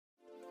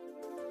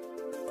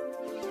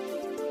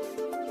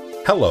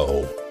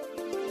Hello.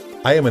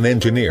 I am an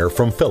engineer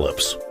from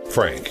Philips,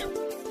 Frank.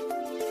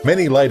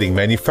 Many lighting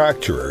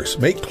manufacturers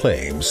make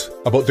claims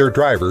about their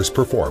driver's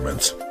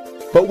performance,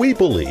 but we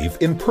believe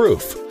in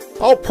proof.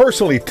 I'll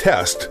personally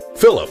test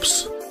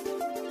Philips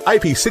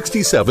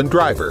IP67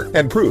 driver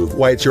and prove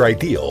why it's your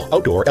ideal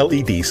outdoor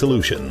LED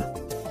solution.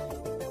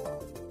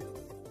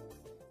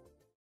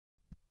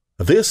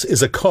 This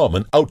is a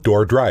common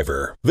outdoor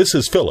driver. This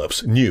is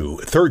Philips' new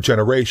third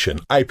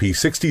generation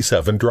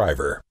IP67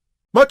 driver.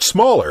 Much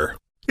smaller,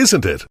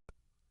 isn't it?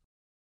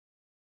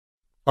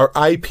 Our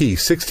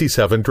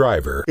IP67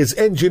 driver is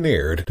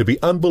engineered to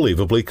be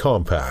unbelievably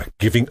compact,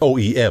 giving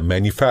OEM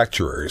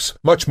manufacturers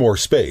much more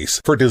space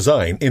for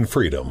design in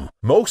freedom.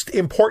 Most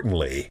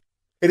importantly,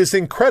 it is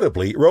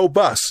incredibly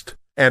robust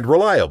and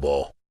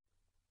reliable.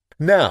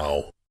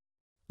 Now,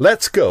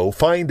 let's go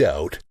find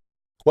out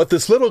what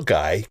this little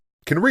guy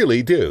can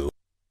really do.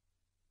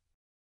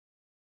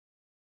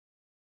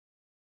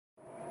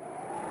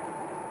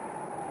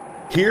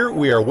 Here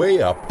we are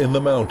way up in the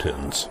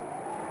mountains,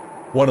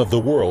 one of the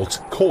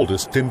world's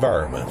coldest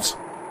environments.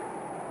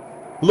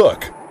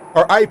 Look,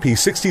 our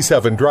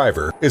IP67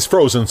 driver is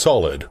frozen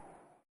solid.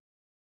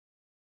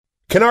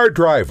 Can our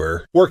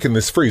driver work in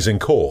this freezing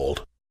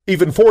cold,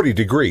 even 40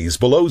 degrees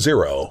below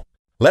zero?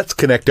 Let's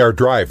connect our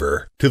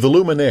driver to the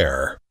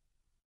luminaire.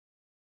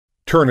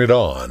 Turn it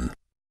on.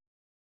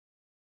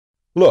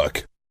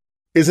 Look,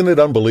 isn't it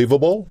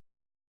unbelievable?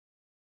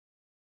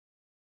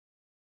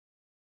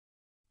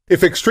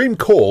 If extreme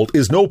cold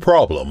is no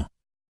problem,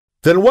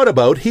 then what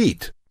about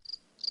heat?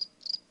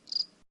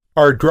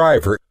 Our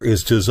driver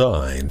is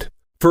designed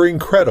for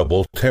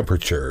incredible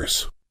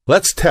temperatures.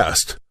 Let's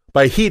test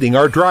by heating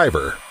our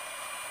driver.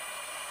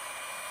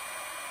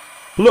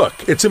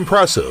 Look, it's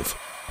impressive.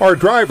 Our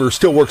driver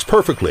still works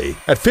perfectly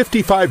at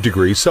 55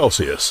 degrees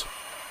Celsius.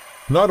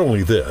 Not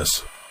only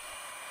this,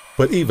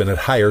 but even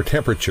at higher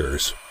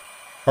temperatures,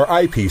 our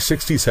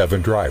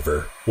IP67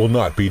 driver will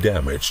not be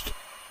damaged.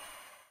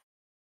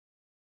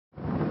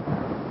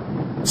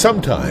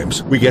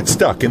 Sometimes we get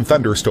stuck in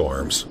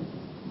thunderstorms.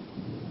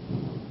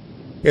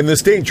 In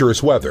this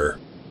dangerous weather,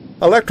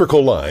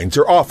 electrical lines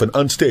are often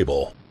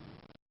unstable.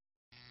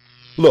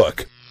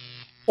 Look,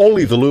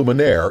 only the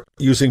luminaire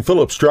using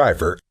Philips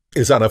driver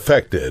is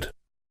unaffected.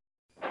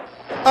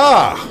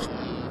 Ah!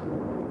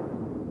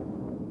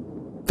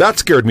 That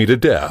scared me to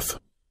death.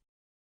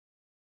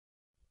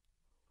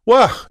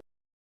 Wow,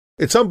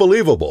 it's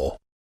unbelievable.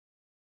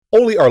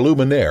 Only our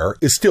luminaire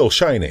is still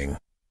shining.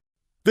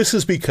 This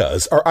is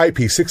because our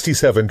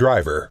IP67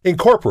 driver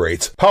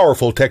incorporates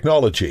powerful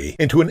technology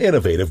into an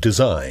innovative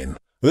design.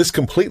 This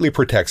completely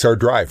protects our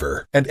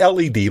driver and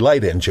LED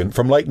light engine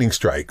from lightning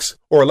strikes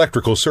or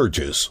electrical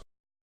surges.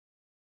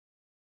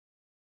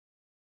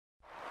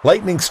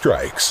 Lightning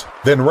strikes,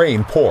 then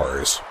rain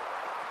pours.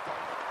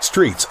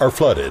 Streets are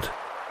flooded.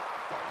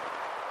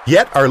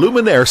 Yet our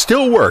luminaire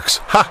still works.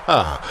 Ha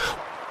ha!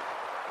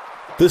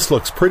 This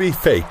looks pretty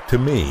fake to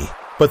me,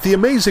 but the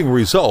amazing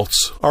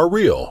results are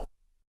real.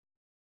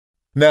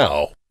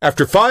 Now,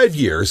 after 5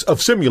 years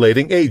of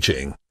simulating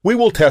aging, we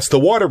will test the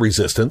water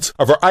resistance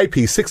of our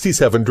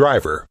IP67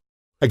 driver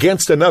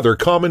against another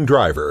common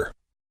driver.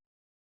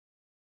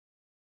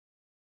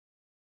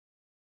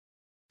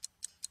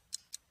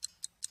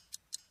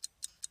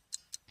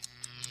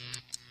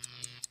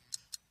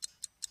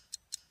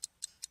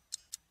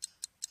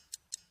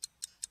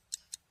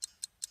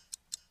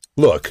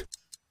 Look,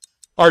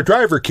 our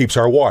driver keeps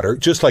our water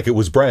just like it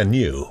was brand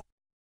new.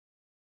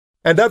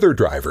 And other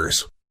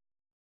drivers.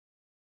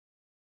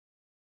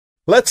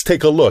 Let's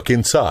take a look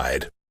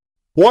inside.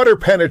 Water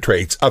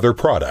penetrates other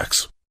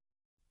products.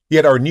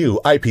 Yet our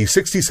new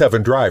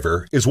IP67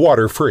 driver is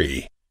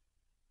water-free.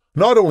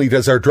 Not only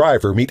does our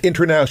driver meet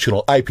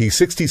international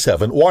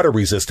IP67 water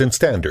resistance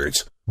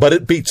standards, but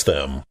it beats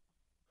them,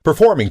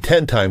 performing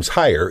 10 times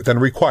higher than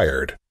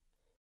required.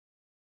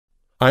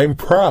 I'm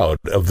proud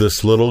of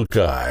this little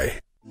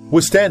guy,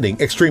 withstanding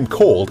extreme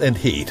cold and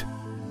heat,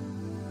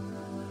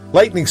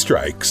 lightning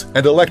strikes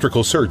and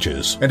electrical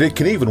surges, and it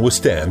can even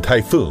withstand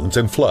typhoons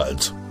and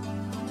floods.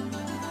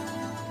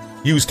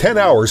 Used 10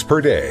 hours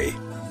per day,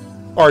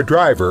 our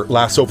driver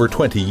lasts over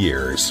 20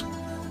 years.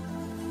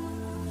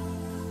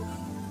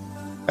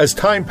 As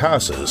time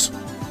passes,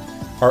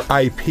 our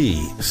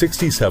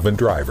IP67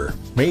 driver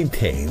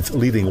maintains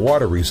leading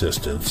water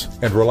resistance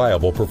and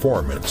reliable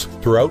performance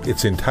throughout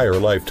its entire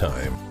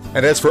lifetime.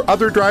 And as for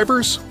other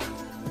drivers,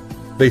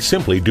 they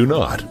simply do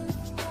not.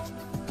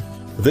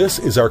 This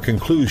is our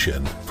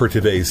conclusion for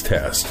today's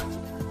test.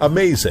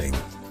 Amazing.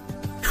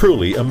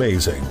 Truly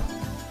amazing.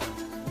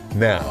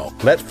 Now,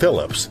 let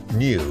Philips'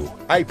 new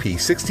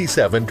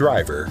IP67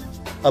 driver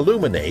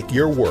illuminate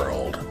your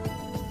world.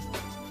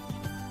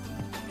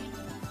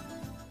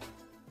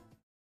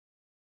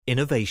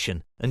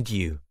 Innovation and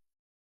you.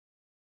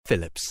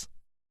 Philips.